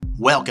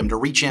Welcome to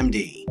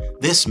ReachMD.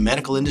 This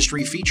medical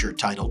industry feature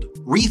titled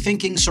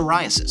Rethinking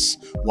Psoriasis,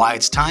 Why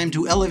It's Time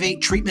to Elevate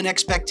Treatment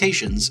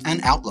Expectations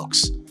and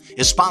Outlooks,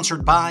 is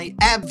sponsored by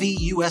AbbVie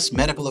U.S.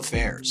 Medical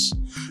Affairs.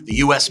 The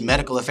U.S.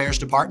 Medical Affairs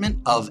Department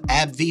of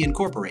AbbVie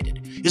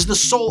Incorporated is the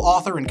sole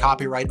author and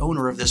copyright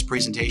owner of this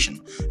presentation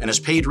and has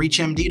paid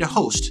ReachMD to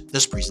host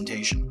this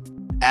presentation.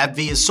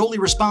 AbbVie is solely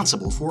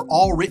responsible for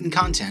all written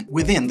content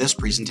within this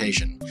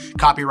presentation.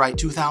 Copyright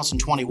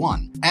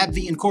 2021,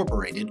 AbbVie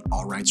Incorporated,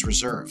 all rights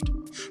reserved.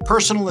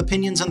 Personal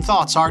opinions and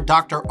thoughts are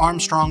Dr.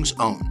 Armstrong's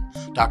own.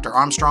 Dr.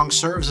 Armstrong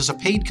serves as a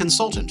paid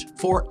consultant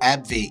for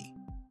AbbVie.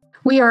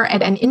 We are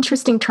at an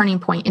interesting turning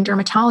point in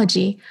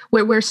dermatology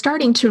where we're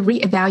starting to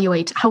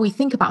reevaluate how we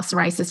think about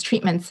psoriasis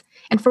treatments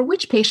and for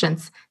which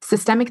patients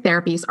systemic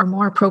therapies are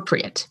more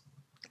appropriate.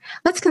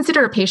 Let's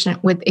consider a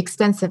patient with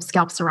extensive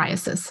scalp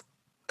psoriasis.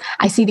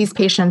 I see these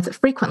patients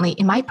frequently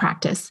in my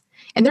practice,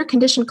 and their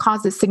condition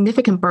causes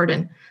significant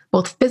burden,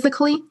 both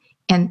physically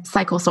and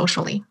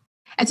psychosocially.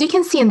 As you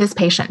can see in this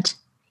patient,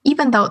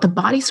 even though the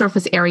body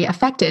surface area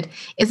affected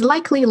is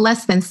likely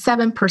less than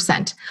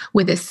 7%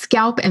 with the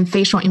scalp and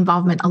facial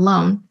involvement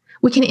alone,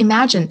 we can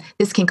imagine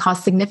this can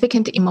cause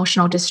significant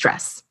emotional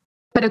distress.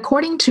 But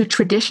according to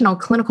traditional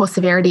clinical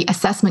severity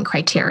assessment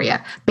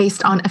criteria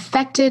based on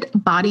affected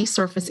body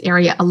surface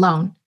area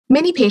alone,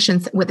 many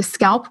patients with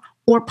scalp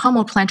or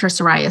palmoplantar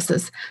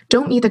psoriasis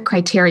don't meet the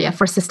criteria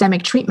for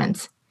systemic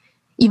treatments,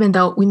 even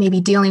though we may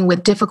be dealing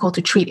with difficult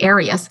to treat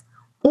areas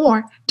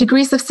or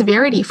degrees of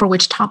severity for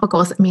which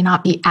topicals may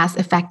not be as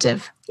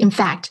effective. In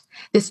fact,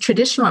 this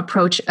traditional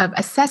approach of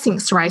assessing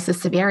psoriasis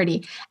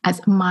severity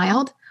as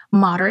mild,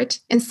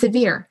 moderate, and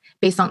severe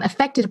based on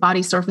affected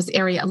body surface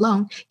area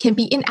alone can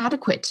be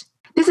inadequate.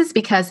 This is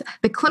because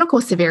the clinical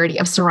severity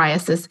of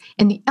psoriasis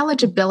and the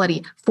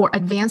eligibility for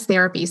advanced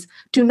therapies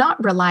do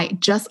not rely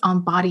just on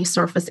body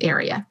surface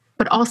area,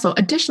 but also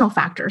additional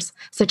factors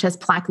such as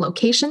plaque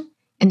location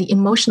and the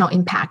emotional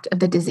impact of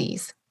the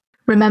disease.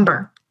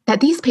 Remember that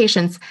these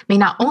patients may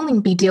not only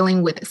be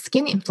dealing with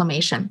skin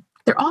inflammation,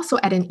 they're also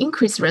at an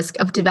increased risk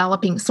of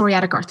developing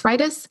psoriatic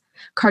arthritis,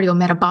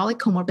 cardiometabolic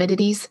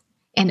comorbidities,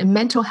 and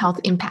mental health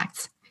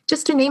impacts,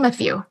 just to name a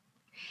few.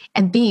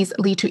 And these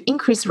lead to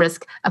increased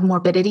risk of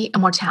morbidity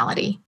and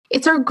mortality.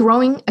 It's our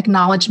growing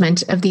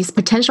acknowledgement of these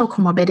potential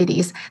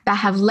comorbidities that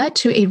have led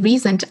to a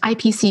recent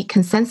IPC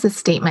consensus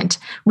statement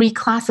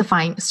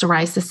reclassifying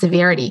psoriasis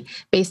severity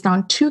based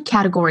on two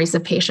categories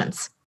of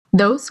patients: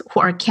 those who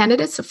are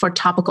candidates for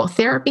topical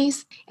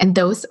therapies and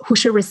those who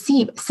should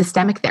receive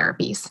systemic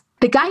therapies.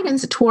 The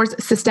guidance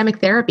towards systemic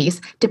therapies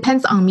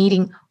depends on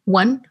meeting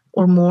one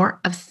or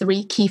more of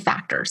three key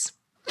factors.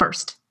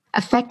 First,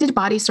 affected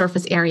body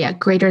surface area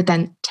greater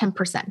than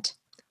 10%.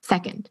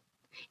 Second,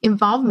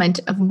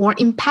 involvement of more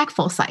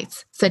impactful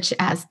sites, such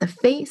as the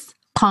face,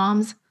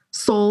 palms,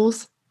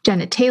 soles,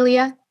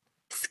 genitalia,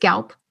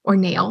 scalp, or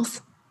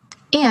nails.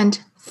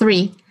 And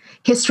three,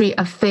 history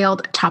of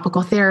failed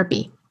topical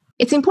therapy.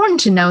 It's important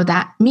to know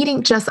that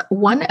meeting just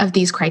one of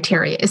these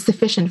criteria is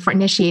sufficient for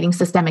initiating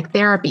systemic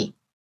therapy.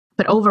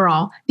 But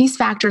overall, these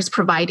factors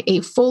provide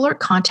a fuller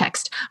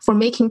context for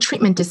making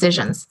treatment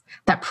decisions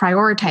that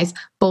prioritize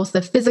both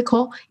the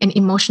physical and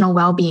emotional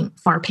well-being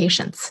for our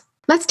patients.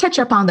 Let's touch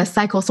upon the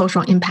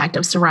psychosocial impact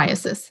of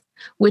psoriasis,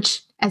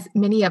 which, as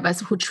many of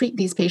us who treat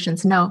these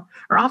patients know,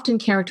 are often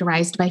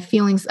characterized by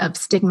feelings of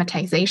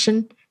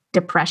stigmatization,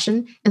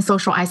 depression, and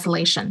social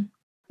isolation.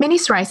 Many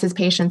psoriasis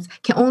patients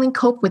can only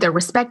cope with their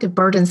respective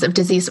burdens of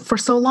disease for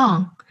so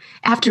long,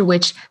 after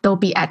which they'll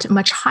be at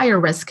much higher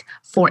risk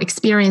for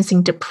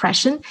experiencing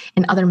depression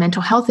and other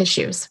mental health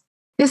issues.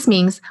 This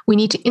means we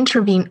need to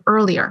intervene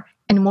earlier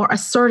and more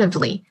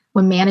assertively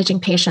when managing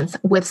patients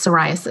with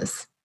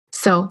psoriasis.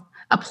 So,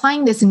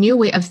 applying this new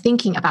way of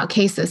thinking about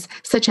cases,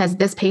 such as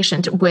this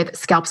patient with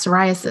scalp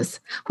psoriasis,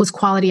 whose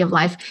quality of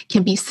life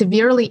can be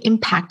severely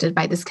impacted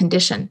by this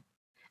condition,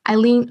 I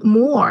lean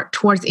more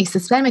towards a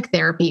systemic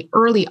therapy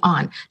early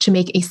on to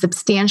make a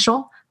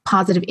substantial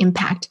positive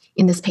impact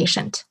in this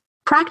patient.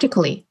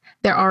 Practically,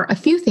 there are a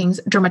few things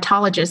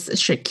dermatologists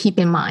should keep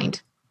in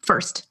mind.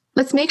 First,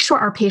 let's make sure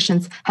our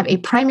patients have a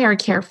primary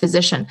care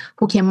physician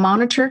who can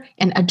monitor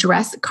and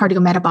address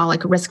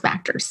cardiometabolic risk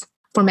factors.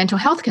 For mental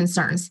health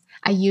concerns,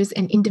 I use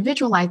an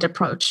individualized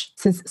approach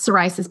since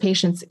psoriasis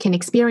patients can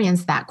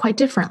experience that quite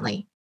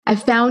differently. I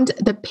found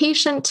the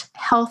Patient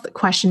Health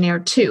Questionnaire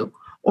 2,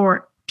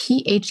 or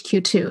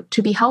PHQ-2,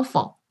 to be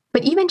helpful.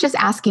 But even just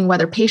asking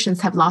whether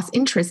patients have lost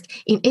interest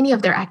in any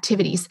of their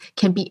activities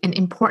can be an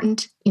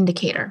important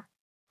indicator.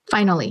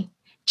 Finally,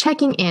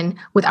 checking in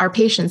with our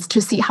patients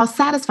to see how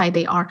satisfied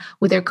they are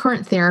with their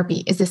current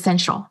therapy is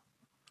essential.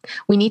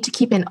 We need to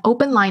keep an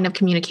open line of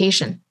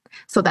communication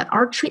so that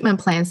our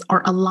treatment plans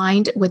are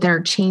aligned with their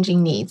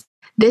changing needs.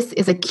 This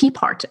is a key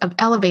part of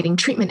elevating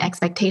treatment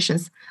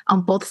expectations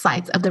on both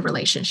sides of the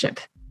relationship.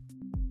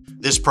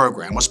 This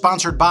program was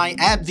sponsored by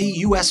AbbVie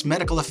U.S.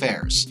 Medical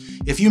Affairs.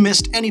 If you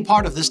missed any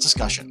part of this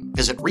discussion,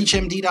 visit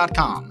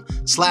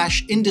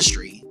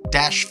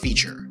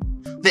reachmd.com/industry-feature.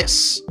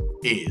 This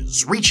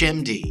is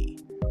ReachMD.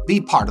 Be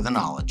part of the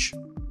knowledge.